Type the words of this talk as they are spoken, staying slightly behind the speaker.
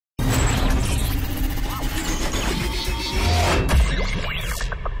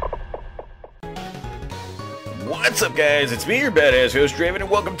What's up, guys? It's me, your badass host, Draven, and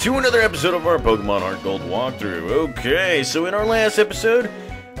welcome to another episode of our Pokemon Heart Gold walkthrough. Okay, so in our last episode,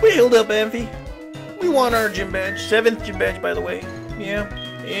 we healed up Amphi. We won our gym badge, 7th gym badge, by the way. Yeah,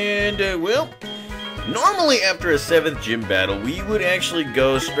 and, well, normally after a 7th gym battle, we would actually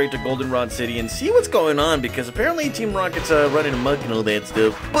go straight to Goldenrod City and see what's going on, because apparently Team Rocket's running amok and all that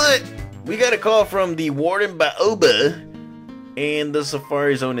stuff. But we got a call from the Warden Baoba, and the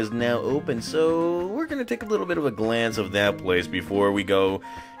Safari Zone is now open, so we're going to take a little bit of a glance of that place before we go,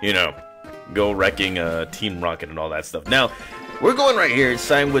 you know, go wrecking Team Rocket and all that stuff. Now, we're going right here at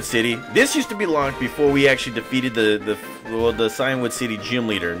Cinewood City. This used to be locked before we actually defeated the Cinewood City gym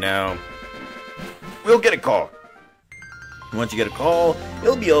leader. Now, we'll get a call. Once you get a call,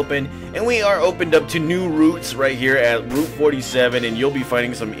 it'll be open, and we are opened up to new routes right here at Route 47, and you'll be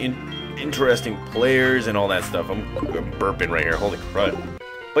finding some interesting players and all that stuff. I'm burping right here, holy crud.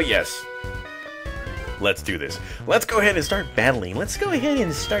 But yes, let's do this. Let's go ahead and start battling. Let's go ahead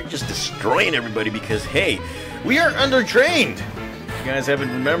and start just destroying everybody, because hey, we are undertrained. If you guys haven't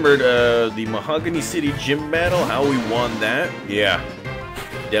remembered the Mahogany City gym battle, how we won that, yeah,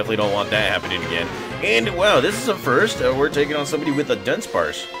 definitely don't want that happening again. And wow, this is a first. We're taking on somebody with a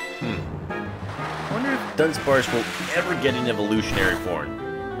Dunsparce. I wonder if Dunsparce will ever get an evolutionary form.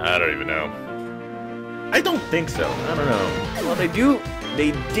 I don't even know. I don't think so. I don't know. Well, they did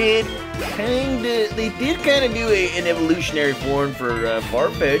kind of do an evolutionary form for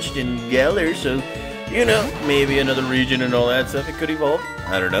Farfetch'd and Galar, so, you know, maybe another region and all that stuff, it could evolve.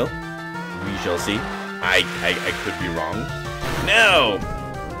 I don't know. We shall see. I could be wrong. Now,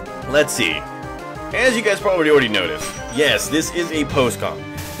 let's see. As you guys probably already noticed, yes, this is a post-com.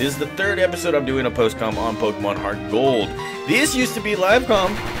 This is the 3rd episode I'm doing a post-com on Pokemon Heart Gold. This used to be live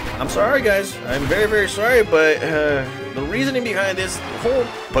com. I'm sorry, guys. I'm very, very sorry, but the reasoning behind this whole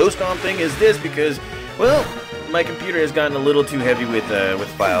post-com thing is this, because, well, my computer has gotten a little too heavy with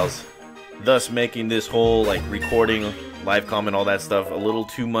files, thus making this whole, like, recording, live com and all that stuff a little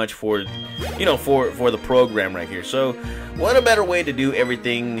too much for, you know, for the program right here. So, what a better way to do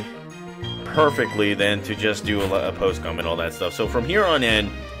everything perfectly than to just do a post-com and all that stuff. So from here on in,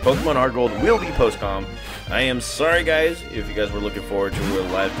 Pokemon Heart Gold will be post-com. I am sorry, guys, if you guys were looking forward to a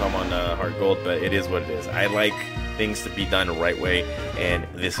live com on Heart Gold, but it is what it is. I like things to be done the right way, and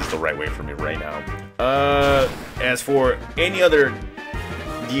this is the right way for me right now. As for any other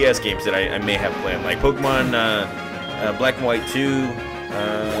DS games that I may have planned, like Pokemon Black and White 2,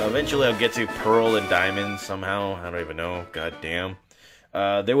 eventually I'll get to Pearl and Diamond somehow. I don't even know. God damn.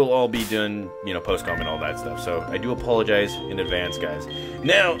 They will all be done, you know, post-com and all that stuff. So I do apologize in advance, guys.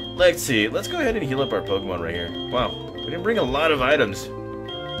 Now, let's see. Let's go ahead and heal up our Pokemon right here. Wow, we didn't bring a lot of items.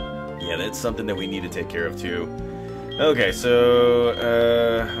 Yeah, that's something that we need to take care of too. Okay, so,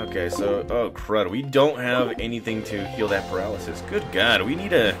 oh crud, we don't have anything to heal that paralysis. Good God, we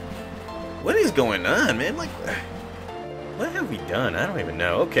need a... What is going on, man? Like, what have we done? I don't even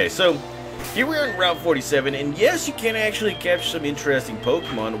know. Okay, so... Here we are in Route 47, and yes, you can actually catch some interesting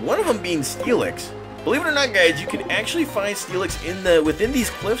Pokemon, one of them being Steelix. Believe it or not, guys, you can actually find Steelix within these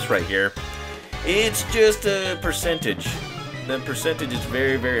cliffs right here. It's just a percentage. The percentage is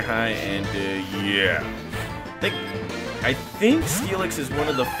very, very high, and yeah. I think Steelix is one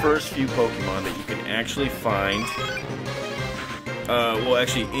of the first few Pokemon that you can actually find. Well,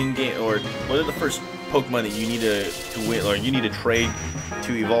 actually, in-game, or one of the first Pokemon that you need to win, or you need to trade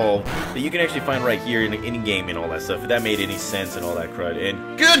to evolve, that you can actually find right here in the in-game and all that stuff, if that made any sense and all that crud.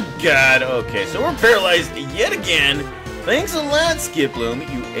 And good God, okay, so we're paralyzed yet again. Thanks a lot, Skiploom,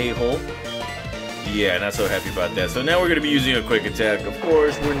 you a-hole. Yeah, not so happy about that. So now we're gonna be using a quick attack. Of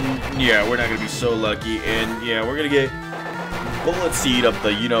course, we're not gonna be so lucky, and yeah, we're gonna get Bullet Seed up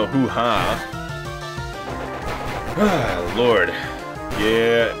the hoo-ha. Ah, Lord.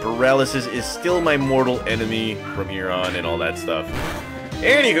 Yeah, paralysis is still my mortal enemy from here on and all that stuff.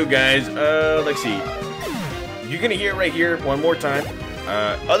 Anywho, guys, let's see. You're gonna hear right here one more time.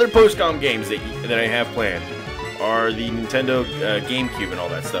 Other post-com games that I have planned are the Nintendo GameCube and all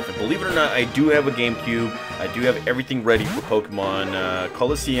that stuff. And believe it or not, I do have a GameCube. I do have everything ready for Pokemon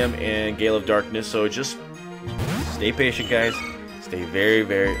Coliseum and Gale of Darkness. So just stay patient, guys. Stay very,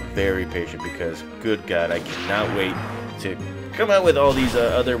 very, very patient, because good God, I cannot wait to come out with all these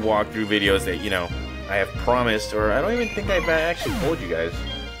other walkthrough videos that, you know, I have promised, or I don't even think I've actually told you guys.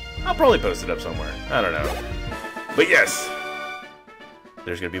 I'll probably post it up somewhere. I don't know. But yes,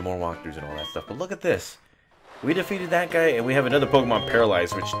 there's going to be more walkthroughs and all that stuff. But look at this. We defeated that guy, and we have another Pokemon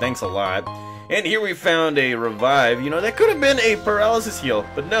paralyzed, which thanks a lot. And here we found a revive. You know, that could have been a paralysis heal,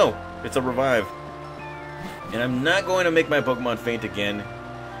 but no, it's a revive. And I'm not going to make my Pokemon faint again.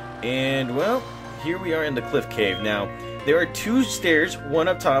 And, well, here we are in the cliff cave. Now, there are 2 stairs, one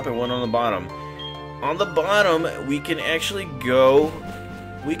up top and one on the bottom. On the bottom, we can actually go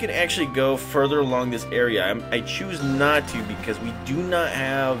further along this area. I choose not to because we do not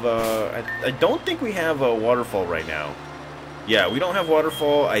have, I don't think we have a waterfall right now. Yeah, we don't have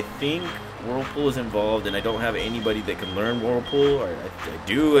waterfall. I think Whirlpool is involved, and I don't have anybody that can learn Whirlpool. Or I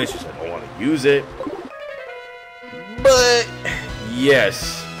do, it's just I don't want to use it. But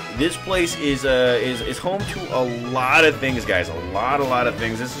yes, this place is home to a lot of things, guys. A lot of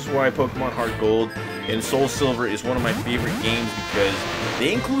things. This is why Pokemon Heart Gold and Soul Silver is one of my favorite games, because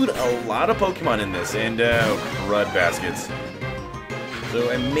they include a lot of Pokemon in this. And crud baskets. So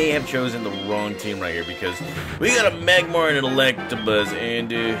I may have chosen the wrong team right here, because we got a Magmar and an Electabuzz,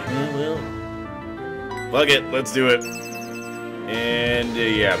 and well, fuck it, let's do it. And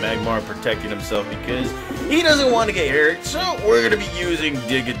yeah, Magmar protecting himself because he doesn't want to get hurt, so we're gonna be using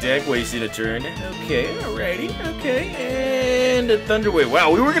Dig Attack, wasting a turn. Okay, alrighty, okay, and a Thunder Wave. Wow,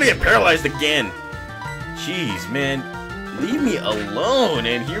 we were gonna get paralyzed again. Jeez, man, leave me alone.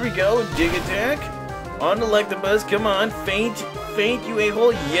 And here we go, Dig Attack on Electabuzz. Come on, faint, you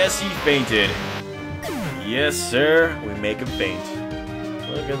a-hole. Yes, he fainted. Yes, sir, we make him faint.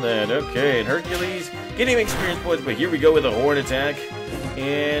 Look at that. Okay, and Hercules getting experience points, but here we go with a Horn Attack,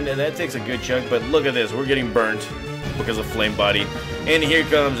 and that takes a good chunk. But look at this, we're getting burnt because of Flame Body, and here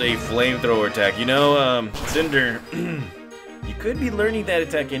comes a Flamethrower attack. You know, Cinder, you could be learning that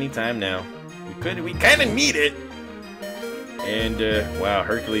attack anytime now. We kind of need it. And wow,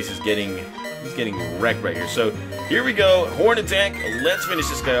 Hercules is getting wrecked right here. So here we go, Horn Attack. Let's finish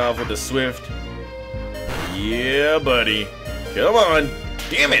this guy off with a Swift. Yeah, buddy. Come on.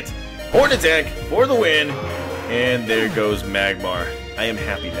 Damn it. Horn Attack for the win. And there goes Magmar. I am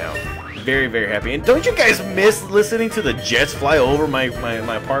happy now. Very, very happy. And don't you guys miss listening to the jets fly over my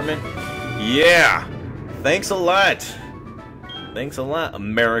apartment? Yeah. Thanks a lot. Thanks a lot,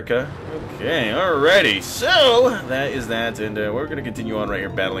 America. Okay, alrighty. So, that is that. And we're going to continue on right here,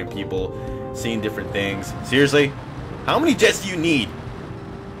 battling people, seeing different things. Seriously? How many jets do you need?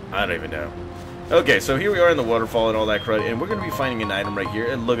 I don't even know. Okay, so here we are in the waterfall and all that crud, and we're going to be finding an item right here.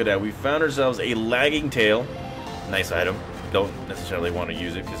 And look at that. We found ourselves a Lagging Tail. Nice item. Don't necessarily want to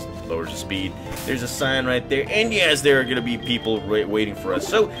use it because it lowers the speed. There's a sign right there. And yes, there are going to be people waiting for us.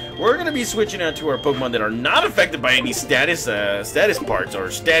 So we're going to be switching out to our Pokemon that are not affected by any status parts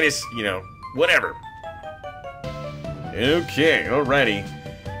or status, you know, whatever. Okay, alrighty.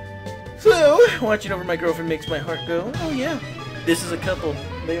 So, watching over my girlfriend makes my heart go, oh yeah, this is a couple.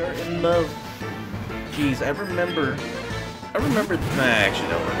 They are in love. Jeez, I remember, nah, I actually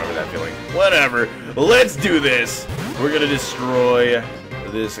don't remember that feeling. Whatever, let's do this. We're gonna destroy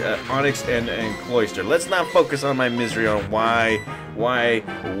this Onix and Cloyster. Let's not focus on my misery on why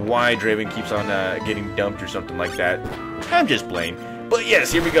Draven keeps on getting dumped or something like that. I'm just playing. But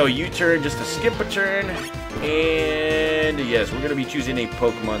yes, here we go, U-turn just to skip a turn. And yes, we're gonna be choosing a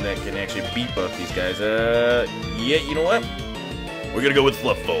Pokemon that can actually beat both these guys. Yeah, you know what? We're gonna go with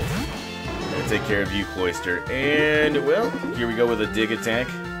Fluffbolt. Gonna take care of you, Cloyster. And, well, here we go with a Dig Attack.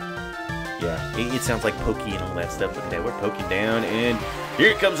 Yeah, it sounds like Pokey and all that stuff. Look at that, we're poking down. And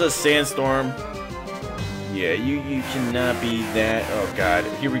here comes a Sandstorm. Yeah, you cannot be that. Oh, God.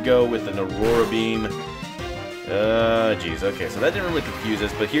 Here we go with an Aurora Beam. Jeez. Okay, so that didn't really confuse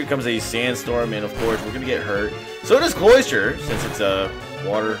us. But here comes a Sandstorm, and, of course, we're gonna get hurt. So does Cloyster, since it's a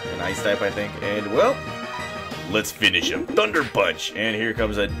water and ice type, I think. And, well, let's finish him. Thunder Punch. And here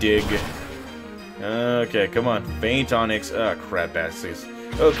comes a Dig. Okay, come on. Faint Onix. Ah, crap bastards.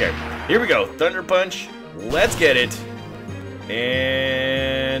 Okay, here we go. Thunder Punch. Let's get it.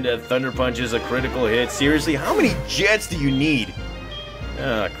 And Thunder Punch is a critical hit. Seriously, how many jets do you need?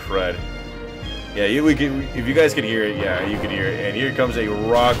 Ah, crud. Yeah, if you guys can hear it, yeah, you can hear it. And here comes a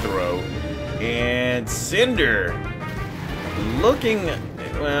Rock Throw. And Cinder. Looking,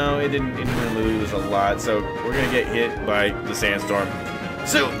 well, it didn't really lose a lot, so we're going to get hit by the Sandstorm.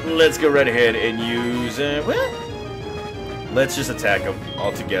 So, let's go right ahead and use, well, let's just attack them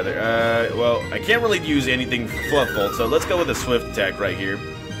all together. Well, I can't really use anything for Fluffbolt, so let's go with a Swift Attack right here.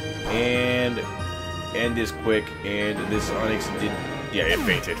 And end this quick, and this Onix did, yeah, it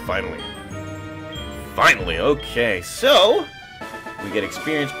fainted, finally. Finally, okay, so, we get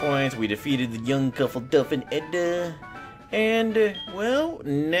experience points, we defeated the young Cuffleduff and Edda. And, well,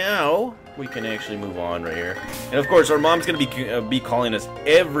 now we can actually move on right here. And, of course, our mom's going to be calling us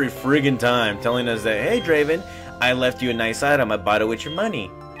every friggin' time, telling us that, hey, Draven, I left you a nice item. I bought it with your money.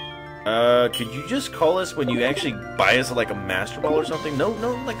 Could you just call us when you actually buy us, like, a Master Ball or something?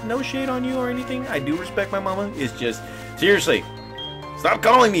 No shade on you or anything. I do respect my mama. It's just, seriously, Stop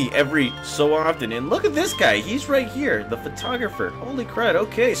calling me every so often. And look at this guy. He's right here, the photographer. Holy crud.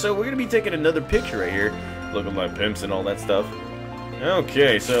 Okay, so we're going to be taking another picture right here. Looking like pimps and all that stuff.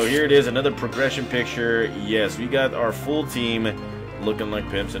 Okay, so here it is. Another progression picture. Yes, we got our full team looking like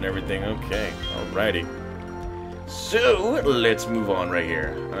pimps and everything. Okay, alrighty. So, let's move on right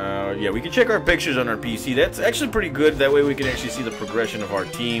here. Yeah, we can check our pictures on our PC. That's actually pretty good. That way we can actually see the progression of our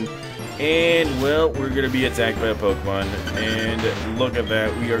team. And, well, we're going to be attacked by a Pokemon. And look at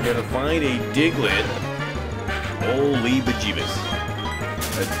that. We are going to find a Diglett. Holy bejeebus.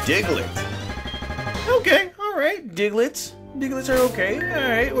 A Diglett. Okay, alright. Diglets. Diglets are okay.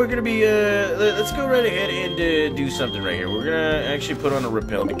 Alright, we're gonna be, let's go right ahead and do something right here. We're gonna actually put on a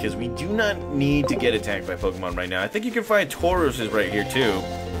repel because we do not need to get attacked by Pokemon right now. I think you can find Taurus's right here too,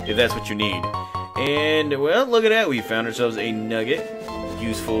 if that's what you need. And, well, look at that. We found ourselves a nugget.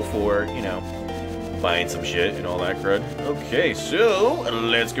 Useful for, you know, buying some shit and all that crud. Okay, so,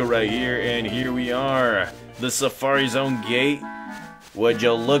 let's go right here, and here we are. The Safari Zone gate. Would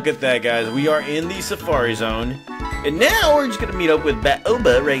you look at that, guys? We are in the Safari Zone. And now we're just gonna meet up with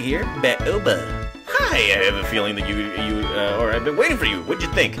Batoba right here. Batoba. Hi, I have a feeling that or I've been waiting for you. What'd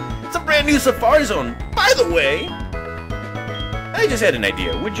you think? It's a brand new Safari Zone. By the way, I just had an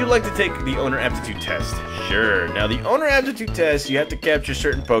idea. Would you like to take the owner aptitude test? Sure. Now the owner aptitude test, you have to capture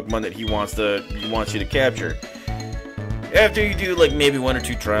certain Pokemon that he wants you to capture. After you do like maybe 1 or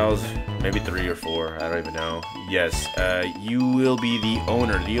 2 trials, maybe 3 or 4, I don't even know. Yes, you will be the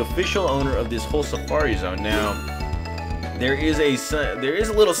owner, the official owner of this whole Safari Zone. Now, there is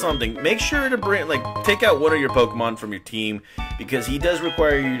a little something. Make sure to take out one of your Pokemon from your team, because he does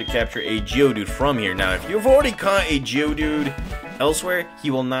require you to capture a Geodude from here. Now, if you've already caught a Geodude elsewhere, he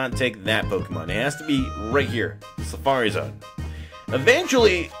will not take that Pokemon. It has to be right here, the Safari Zone.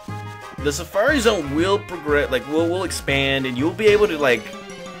 Eventually, the Safari Zone will progress, will expand, and you'll be able to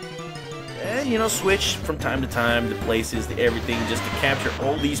you know, switch from time to time, the places, to everything, just to capture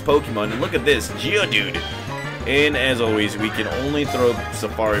all these Pokemon. And look at this, Geodude. And as always, we can only throw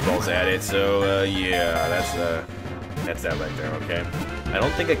Safari Balls at it, so, yeah, that's that right there, okay? I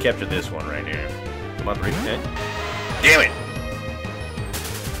don't think I captured this one right here. Come on, 3, 10. Damn it!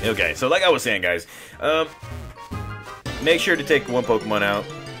 Okay, so like I was saying, guys, make sure to take one Pokemon out.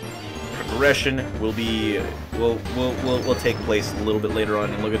 Progression will take place a little bit later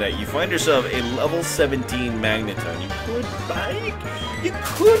on, and look at that. You find yourself a level 17 Magneton. You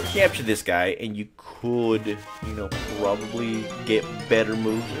could capture this guy, and you could, you know, probably get better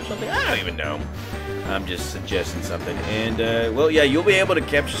moves or something. I don't even know. I'm just suggesting something. And, well, yeah, you'll be able to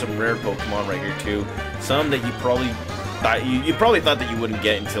capture some rare Pokemon right here, too. Some that you probably thought that you wouldn't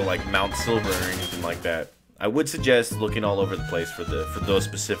get until, like, Mount Silver or anything like that. I would suggest looking all over the place for those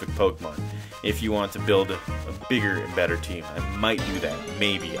specific Pokemon if you want to build a bigger and better team. I might do that.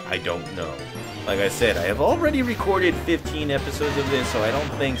 Maybe. I don't know. Like I said, I have already recorded 15 episodes of this, so I don't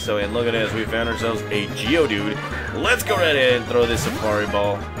think so. And look at this. We found ourselves a Geodude. Let's go right ahead and throw this Safari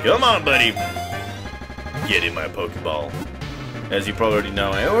Ball. Come on, buddy. Get in my Pokeball. As you probably already know,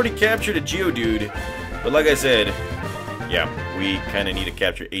 I already captured a Geodude. But like I said, yeah, we kind of need to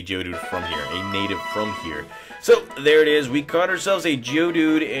capture a Geodude from here, a native from here. So, there it is. We caught ourselves a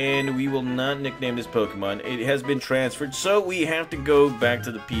Geodude, and we will not nickname this Pokemon. It has been transferred, so we have to go back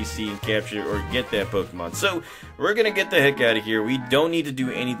to the PC and capture or get that Pokemon. So, we're going to get the heck out of here. We don't need to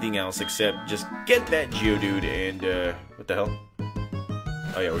do anything else except just get that Geodude, and, what the hell?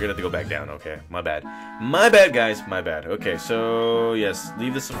 Oh yeah, we're gonna have to go back down, okay. My bad. My bad, guys. My bad. Okay, so, yes,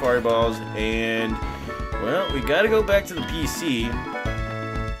 leave the Safari Balls, and, well, we gotta go back to the PC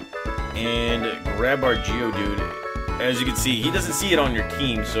and grab our Geodude. As you can see, he doesn't see it on your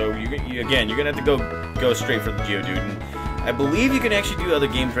team, so, again, you're gonna have to go straight for the Geodude. And I believe you can actually do other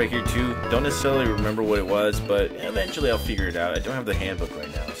games right here, too. Don't necessarily remember what it was, but eventually I'll figure it out. I don't have the handbook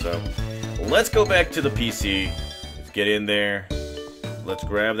right now, so let's go back to the PC. Let's get in there. Let's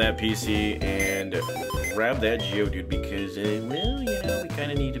grab that PC and grab that Geodude because, well, you know, we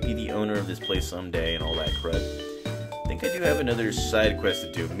kind of need to be the owner of this place someday and all that crud. I think I do have another side quest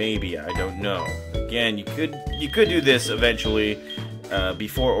to do. Maybe, I don't know. Again, you could do this eventually,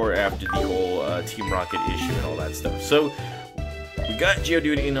 before or after the whole Team Rocket issue and all that stuff. So we got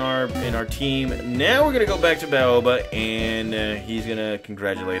Geodude in our team. Now we're gonna go back to Baoba, and he's gonna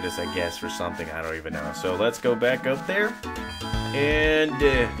congratulate us, I guess, for something. I don't even know. So let's go back up there. And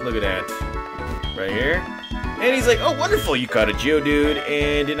look at that, right here. And he's like, oh, wonderful, you caught a Geodude.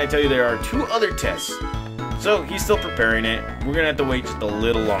 And didn't I tell you there are 2 other tests? So he's still preparing it. We're going to have to wait just a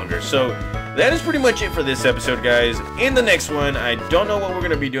little longer. So that is pretty much it for this episode, guys. In the next one, I don't know what we're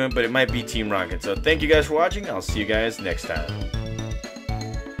going to be doing, but it might be Team Rocket. So thank you guys for watching. I'll see you guys next time.